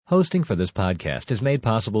Hosting for this podcast is made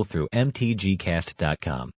possible through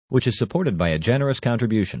mtgcast.com, which is supported by a generous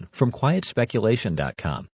contribution from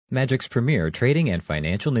quietspeculation.com, Magic's premier trading and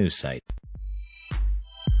financial news site.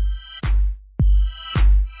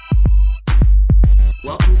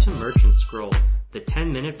 Welcome to Merchant Scroll, the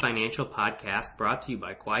 10-minute financial podcast brought to you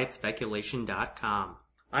by quietspeculation.com.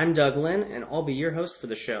 I'm Doug Lynn, and I'll be your host for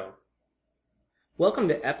the show. Welcome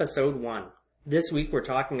to Episode 1. This week we're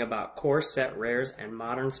talking about core set rares and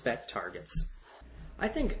modern spec targets. I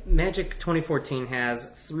think Magic 2014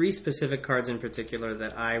 has three specific cards in particular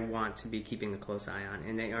that I want to be keeping a close eye on,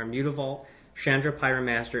 and they are Mutavault, Chandra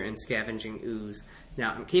Pyromaster, and Scavenging Ooze.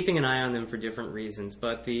 Now, I'm keeping an eye on them for different reasons,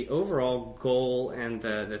 but the overall goal and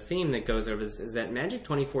the theme that goes over this is that Magic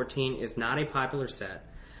 2014 is not a popular set.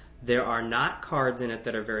 There are not cards in it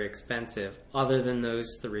that are very expensive, other than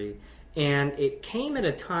those three. And it came at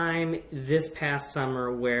a time this past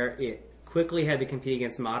summer where it quickly had to compete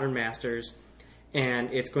against Modern Masters,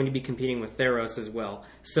 and it's going to be competing with Theros as well.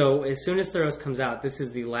 So as soon as Theros comes out, this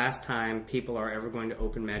is the last time people are ever going to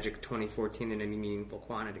open Magic 2014 in any meaningful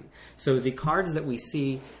quantity. So the cards that we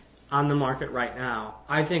see on the market right now,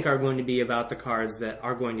 I think are going to be about the cards that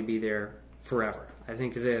are going to be there forever. I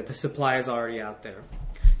think the supply is already out there.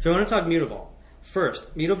 So I want to talk Mutavault.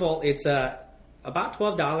 First, Mutavault, it's about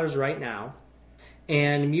 $12 right now,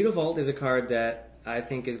 and Mutavault is a card that I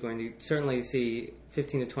think is going to certainly see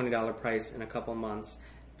 $15 to $20 price in a couple months,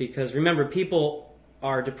 because remember, people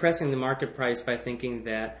are depressing the market price by thinking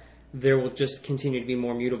that there will just continue to be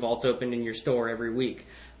more Mutavaults opened in your store every week,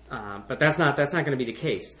 but that's not going to be the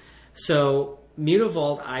case. So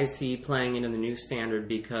Mutavault I see playing into the new standard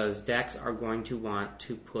because decks are going to want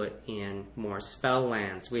to put in more spell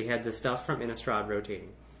lands. We had the stuff from Innistrad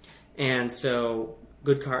rotating. And so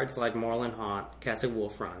good cards like Moorland Haunt, Kessig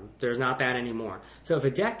Wolfrun, there's not that anymore. So if a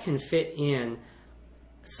deck can fit in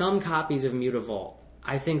some copies of Mutavault,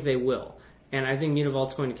 I think they will. And I think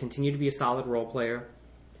Mutavault's going to continue to be a solid role player.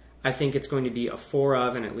 I think it's going to be a 4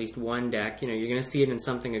 of and at least one deck. You're going to see it in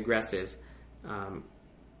something aggressive.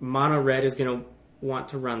 Mono Red is going to want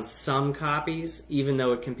to run some copies, even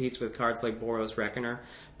though it competes with cards like Boros Reckoner.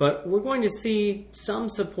 But we're going to see some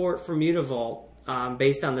support for Mutavault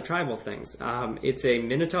based on the tribal things. It's a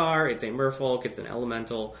Minotaur, it's a Merfolk, it's an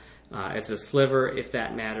Elemental, it's a Sliver, if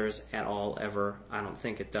that matters at all ever. I don't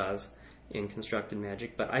think it does in Constructed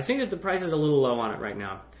Magic, but I think that the price is a little low on it right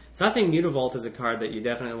now. So I think Mutavault is a card that you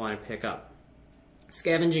definitely want to pick up.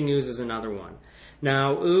 Scavenging Ooze is another one.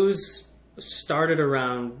 Now, Ooze started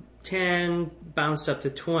around 10, bounced up to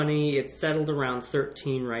 20, it's settled around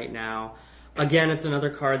 13 right now. Again, it's another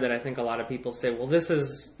card that I think a lot of people say, well, this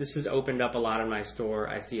has opened up a lot in my store.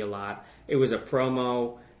 I see a lot. It was a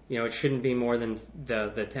promo. It shouldn't be more than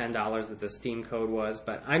the $10 that the Steam code was.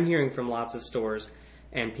 But I'm hearing from lots of stores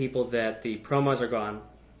and people that the promos are gone.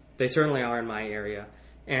 They certainly are in my area.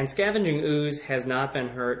 And Scavenging Ooze has not been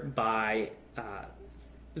hurt by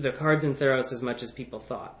the cards in Theros as much as people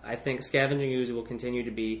thought. I think Scavenging Ooze will continue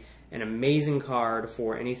to be an amazing card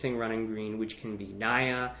for anything running green, which can be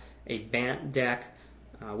Naya, a Bant deck.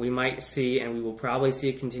 We might see, and we will probably see,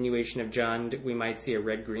 a continuation of Jund. We might see a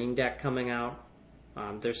red-green deck coming out.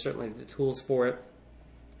 There's certainly the tools for it.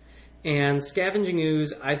 And Scavenging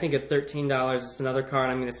Ooze, I think at $13, it's another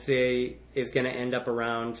card I'm going to say is going to end up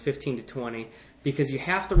around 15 to 20, because you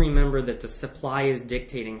have to remember that the supply is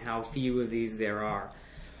dictating how few of these there are.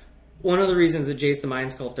 One of the reasons that Jace the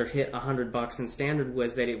Mind Sculptor hit $100 in Standard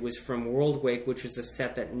was that it was from Worldwake, which is a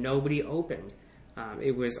set that nobody opened.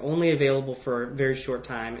 It was only available for a very short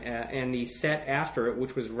time, and the set after it,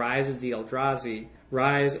 which was Rise of the Eldrazi,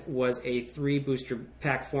 Rise was a 3-booster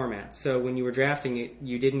pack format. So when you were drafting it,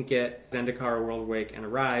 you didn't get Zendikar, a Worldwake, and a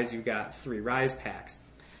Rise. You got 3 Rise packs.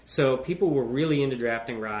 So people were really into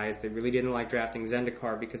drafting Rise. They really didn't like drafting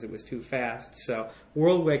Zendikar because it was too fast. So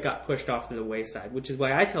Worldwake got pushed off to the wayside, which is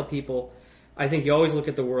why I tell people, I think you always look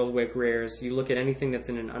at the Worldwake rares. You look at anything that's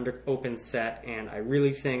in an under-open set, and I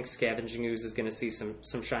really think Scavenging Ooze is going to see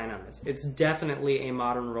some shine on this. It's definitely a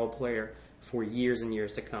modern role player for years and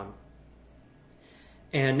years to come.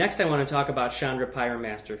 And next I want to talk about Chandra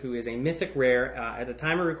Pyromaster, who is a mythic rare. At the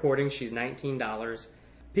time of recording, she's $19.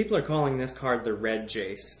 People are calling this card the Red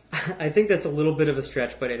Jace. I think that's a little bit of a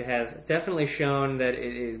stretch, but it has definitely shown that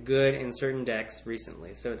it is good in certain decks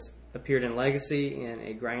recently. So it's appeared in Legacy in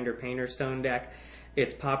a Grinder Painter Stone deck.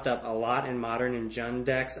 It's popped up a lot in Modern and Jund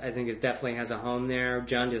decks. I think it definitely has a home there.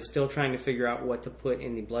 Jund is still trying to figure out what to put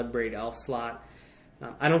in the Bloodbraid Elf slot.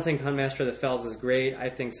 I don't think Huntmaster of the Fells is great. I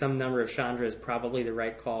think some number of Chandra is probably the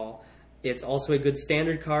right call. It's also a good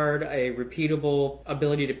standard card. A repeatable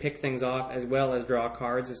ability to pick things off as well as draw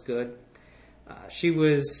cards is good. She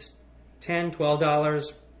was $10,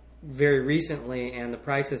 $12 very recently, and the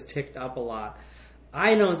price has ticked up a lot.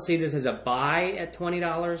 I don't see this as a buy at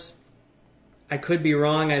 $20. I could be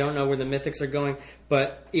wrong. I don't know where the Mythics are going.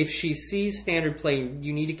 But if she sees standard play,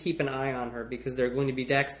 you need to keep an eye on her because there are going to be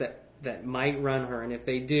decks that might run her. And if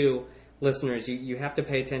they do, listeners, you have to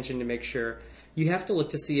pay attention to make sure. You have to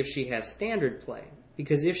look to see if she has standard play.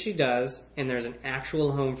 Because if she does, and there's an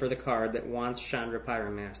actual home for the card that wants Chandra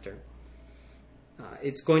Pyromaster,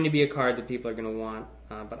 it's going to be a card that people are going to want.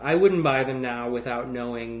 But I wouldn't buy them now without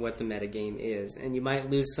knowing what the metagame is. And you might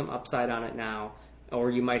lose some upside on it now, or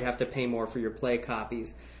you might have to pay more for your play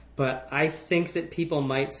copies. But I think that people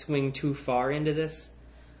might swing too far into this.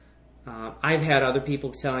 I've had other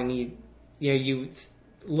people telling me, you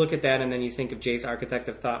look at that and then you think of Jace, Architect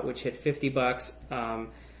of Thought, which hit $50.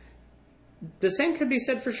 The same could be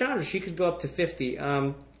said for Chandra. She could go up to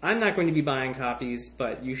 $50. I'm not going to be buying copies,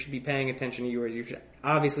 but you should be paying attention to yours. You should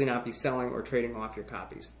obviously not be selling or trading off your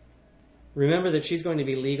copies. Remember that she's going to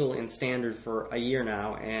be legal in Standard for a year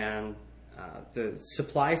now, and the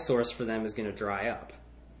supply source for them is going to dry up.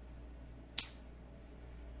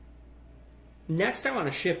 Next, I want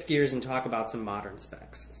to shift gears and talk about some modern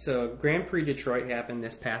specs. So Grand Prix Detroit happened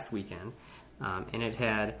this past weekend, and it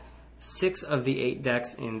had 6 of the 8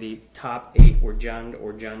 decks in the top 8 were Jund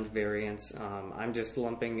or Jund variants. I'm just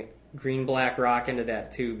lumping Green Black Rock into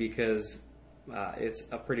that too because it's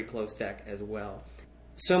a pretty close deck as well.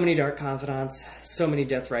 So many Dark Confidants, so many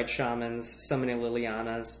Deathrite Shamans, so many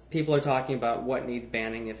Lilianas. People are talking about what needs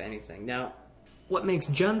banning, if anything. Now, what makes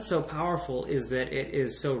Jund so powerful is that it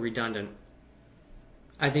is so redundant.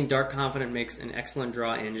 I think Dark Confidant makes an excellent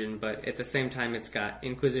draw engine, but at the same time it's got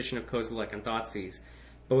Inquisition of Kozilek and Thoughtseize,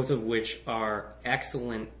 both of which are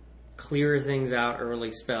excellent, clear things out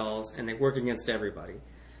early spells, and they work against everybody.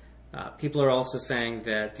 People are also saying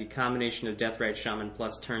that the combination of Deathrite Shaman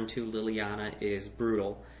plus turn 2 Liliana is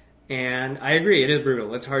brutal. And I agree, it is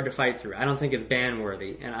brutal. It's hard to fight through. I don't think it's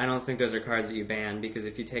ban-worthy, and I don't think those are cards that you ban, because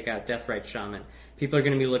if you take out Deathrite Shaman, people are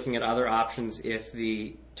going to be looking at other options if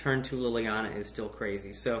the turn 2 Liliana is still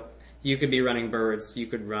crazy. So you could be running birds, you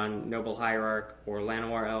could run Noble Hierarch or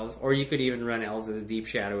Llanowar Elves, or you could even run Elves of the Deep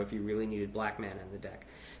Shadow if you really needed black mana in the deck.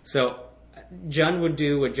 So Jund would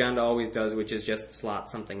do what Jund always does, which is just slot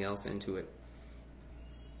something else into it.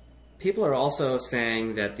 People are also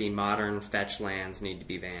saying that the modern fetch lands need to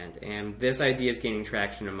be banned, and this idea is gaining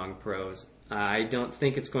traction among pros. I don't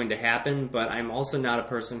think it's going to happen, but I'm also not a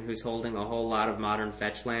person who's holding a whole lot of modern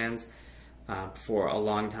fetch lands for a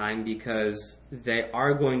long time, because they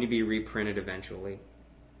are going to be reprinted eventually.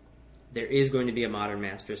 There is going to be a Modern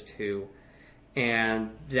Masters 2, and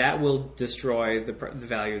that will destroy the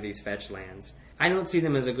value of these fetch lands. I don't see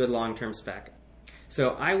them as a good long-term spec. So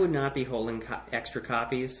I would not be holding extra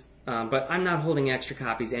copies, but I'm not holding extra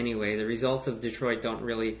copies anyway. The results of Detroit don't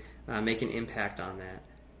really make an impact on that.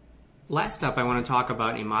 Last up, I want to talk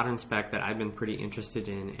about a modern spec that I've been pretty interested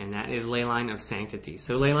in, and that is Leyline of Sanctity.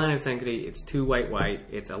 So Leyline of Sanctity, it's 2 white,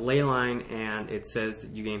 it's a leyline, and it says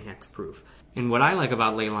that you gain hexproof. And what I like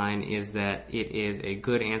about Leyline is that it is a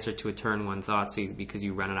good answer to a turn 1 Thoughtseize because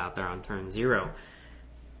you run it out there on turn 0.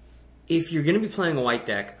 If you're going to be playing a white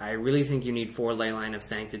deck, I really think you need 4 Leyline of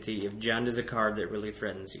Sanctity if Jund is a card that really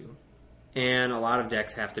threatens you. And a lot of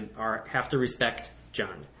decks have to respect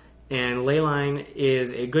Jund. And Leyline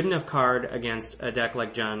is a good enough card against a deck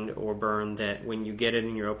like Jund or Burn that when you get it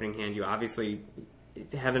in your opening hand, you obviously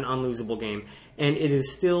have an unlosable game. And it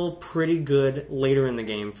is still pretty good later in the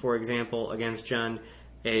game. For example, against Jund,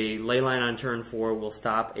 a Leyline on turn 4 will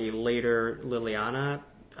stop a later Liliana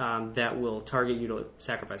that will target you to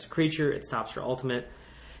sacrifice a creature. It stops your ultimate.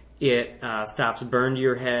 It stops Burn to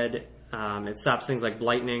your head. It stops things like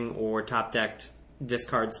Blightning or top-decked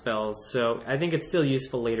discard spells. So I think it's still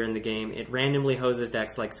useful later in the game. It randomly hoses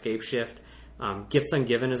decks like Scapeshift. Gifts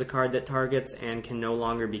Ungiven is a card that targets and can no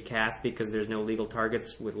longer be cast because there's no legal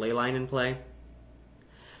targets with Leyline in play.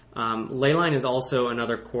 Leyline is also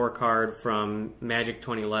another core card from Magic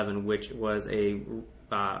 2011, which was a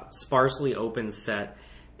sparsely open set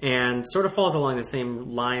and sort of falls along the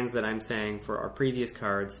same lines that I'm saying for our previous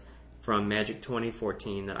cards from Magic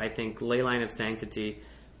 2014, that I think Leyline of Sanctity,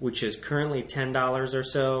 which is currently $10 or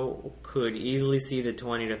so, could easily see the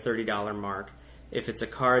 $20 to $30 mark if it's a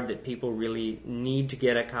card that people really need to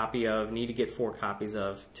get a copy of, need to get 4 copies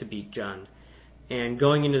of to beat Jund. And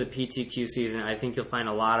going into the PTQ season, I think you'll find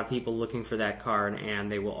a lot of people looking for that card,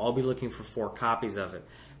 and they will all be looking for 4 copies of it.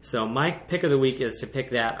 So my pick of the week is to pick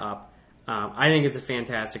that up. I think it's a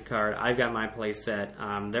fantastic card. I've got my play set.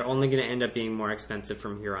 They're only going to end up being more expensive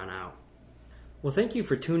from here on out. Well, thank you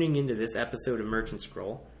for tuning into this episode of Merchant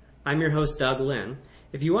Scroll. I'm your host, Doug Lynn.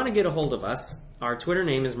 If you want to get a hold of us, our Twitter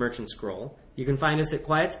name is Merchant Scroll. You can find us at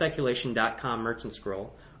quietspeculation.com Merchant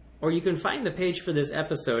Scroll, or you can find the page for this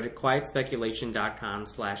episode at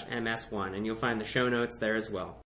quietspeculation.com/ms1, and you'll find the show notes there as well.